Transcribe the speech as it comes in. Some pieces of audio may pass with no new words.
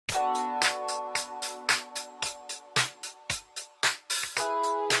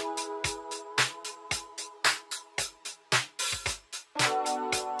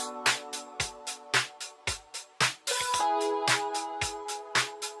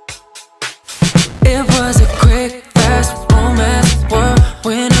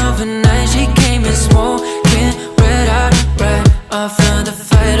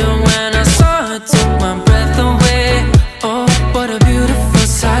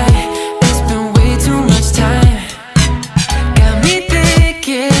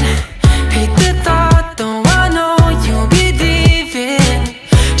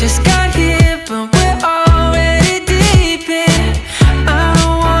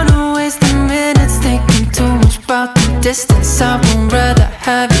about the distance. I would rather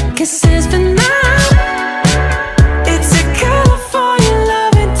have your kisses for now. It's a California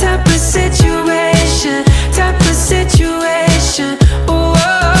loving type of situation, type of situation. Ooh,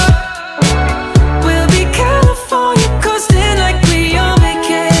 we'll be California coasting like we on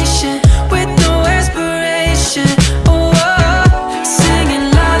vacation, with no aspiration. Ooh, singing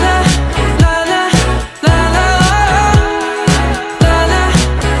la la la la la la la la la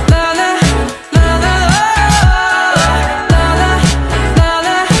la la la la la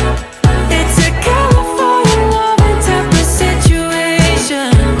la. It's a California loving type of situation.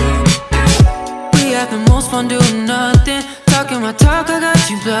 We have the most fun doing nothing, talking my talk, I got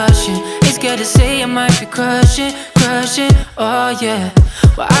you blushing. Ain't scared to say I might be crushing, crushing, oh yeah.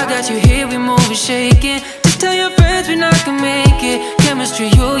 Well, I got you here, we moving, shaking. Just tell your friends we're not gonna make it. Chemistry,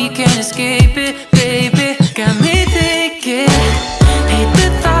 you can't escape it, baby. Got me thinking, hate the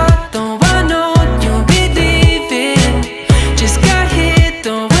thought, though I know you'll be leaving. Just got hit,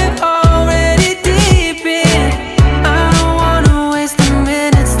 though we're already deep in. I don't wanna waste the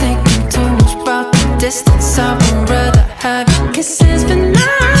minutes thinking too much about the distance. I would rather have your kisses for now.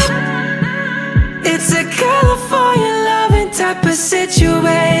 It's a California loving type of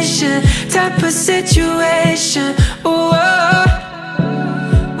situation, type of situation. Ooh,